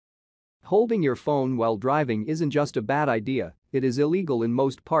Holding your phone while driving isn't just a bad idea, it is illegal in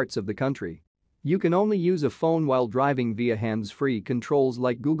most parts of the country. You can only use a phone while driving via hands-free controls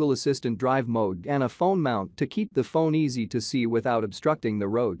like Google Assistant Drive Mode and a phone mount to keep the phone easy to see without obstructing the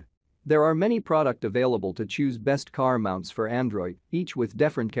road. There are many products available to choose best car mounts for Android, each with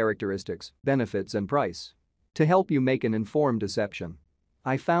different characteristics, benefits and price. To help you make an informed decision,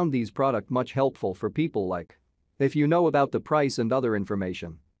 I found these products much helpful for people like. If you know about the price and other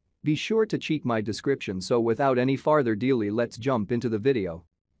information, be sure to check my description. So without any further delay, let's jump into the video.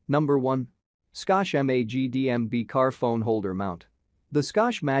 Number 1. Scosche MAGDMB Car Phone Holder Mount. The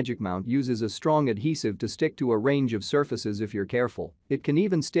Scosche Magic Mount uses a strong adhesive to stick to a range of surfaces. If you're careful, it can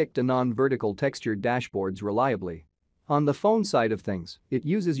even stick to non-vertical textured dashboards reliably. On the phone side of things, it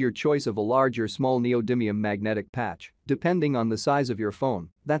uses your choice of a large or small neodymium magnetic patch, depending on the size of your phone,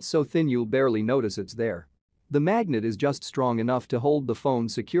 that's so thin you'll barely notice it's there. The magnet is just strong enough to hold the phone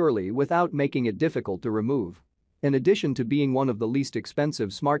securely without making it difficult to remove. In addition to being one of the least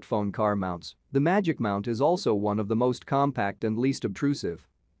expensive smartphone car mounts, the Magic Mount is also one of the most compact and least obtrusive.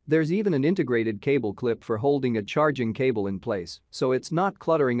 There's even an integrated cable clip for holding a charging cable in place, so it's not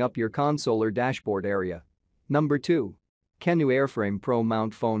cluttering up your console or dashboard area. Number 2. Kenu Airframe Pro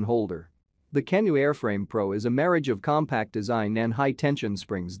Mount Phone Holder. The Kenu Airframe Pro is a marriage of compact design and high-tension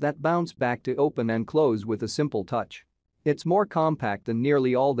springs that bounce back to open and close with a simple touch. It's more compact than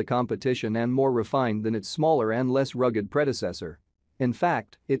nearly all the competition and more refined than its smaller and less rugged predecessor. In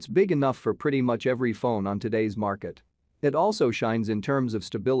fact, it's big enough for pretty much every phone on today's market. It also shines in terms of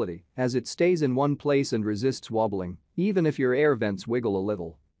stability, as it stays in one place and resists wobbling, even if your air vents wiggle a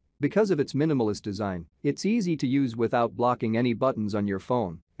little. Because of its minimalist design, it's easy to use without blocking any buttons on your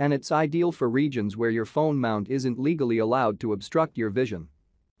phone, and it's ideal for regions where your phone mount isn't legally allowed to obstruct your vision.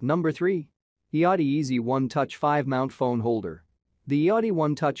 Number 3. iOttie Easy One Touch 5 Mount Phone Holder. The iOttie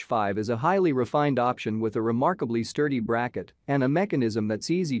One Touch 5 is a highly refined option with a remarkably sturdy bracket and a mechanism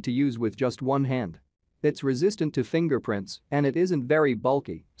that's easy to use with just one hand. It's resistant to fingerprints and it isn't very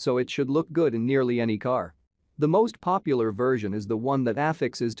bulky, so it should look good in nearly any car. The most popular version is the one that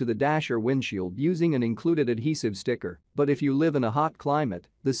affixes to the dash or windshield using an included adhesive sticker, but if you live in a hot climate,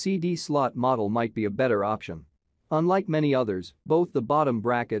 the CD slot model might be a better option. Unlike many others, both the bottom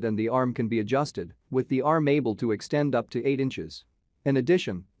bracket and the arm can be adjusted, with the arm able to extend up to 8 inches. In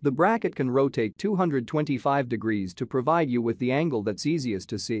addition, the bracket can rotate 225 degrees to provide you with the angle that's easiest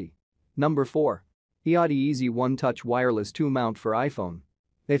to see. Number 4. iOttie Easy One Touch Wireless 2 Mount for iPhone.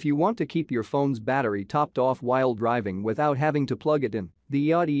 If you want to keep your phone's battery topped off while driving without having to plug it in, the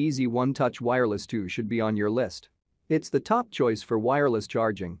iOttie Easy One Touch Wireless 2 should be on your list. It's the top choice for wireless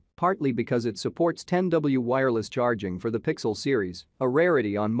charging, partly because it supports 10W wireless charging for the Pixel series, a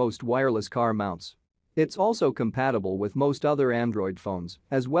rarity on most wireless car mounts. It's also compatible with most other Android phones,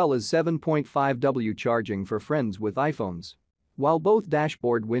 as well as 7.5W charging for friends with iPhones. While both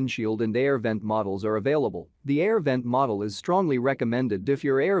dashboard, windshield and air vent models are available, the air vent model is strongly recommended if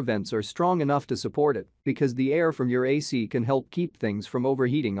your air vents are strong enough to support it, because the air from your AC can help keep things from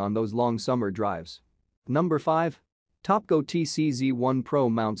overheating on those long summer drives. Number 5. Topgo TCZ1 Pro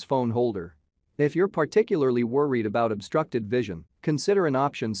Mounts Phone Holder. If you're particularly worried about obstructed vision, consider an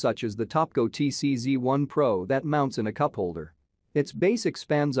option such as the Topgo TCZ1 Pro that mounts in a cup holder. Its base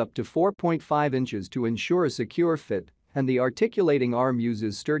expands up to 4.5 inches to ensure a secure fit, and the articulating arm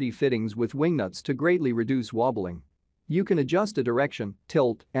uses sturdy fittings with wing nuts to greatly reduce wobbling. You can adjust the direction,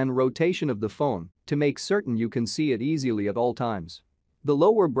 tilt, and rotation of the phone to make certain you can see it easily at all times. The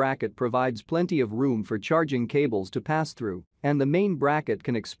lower bracket provides plenty of room for charging cables to pass through, and the main bracket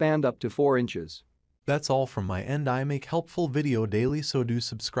can expand up to 4 inches. That's all from my end. I make helpful video daily, so do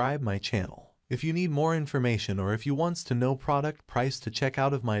subscribe my channel. If you need more information or if you wants to know product price to check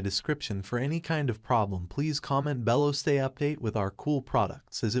out of my description for any kind of problem, please comment below. Stay update with our cool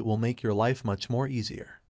products as it will make your life much more easier.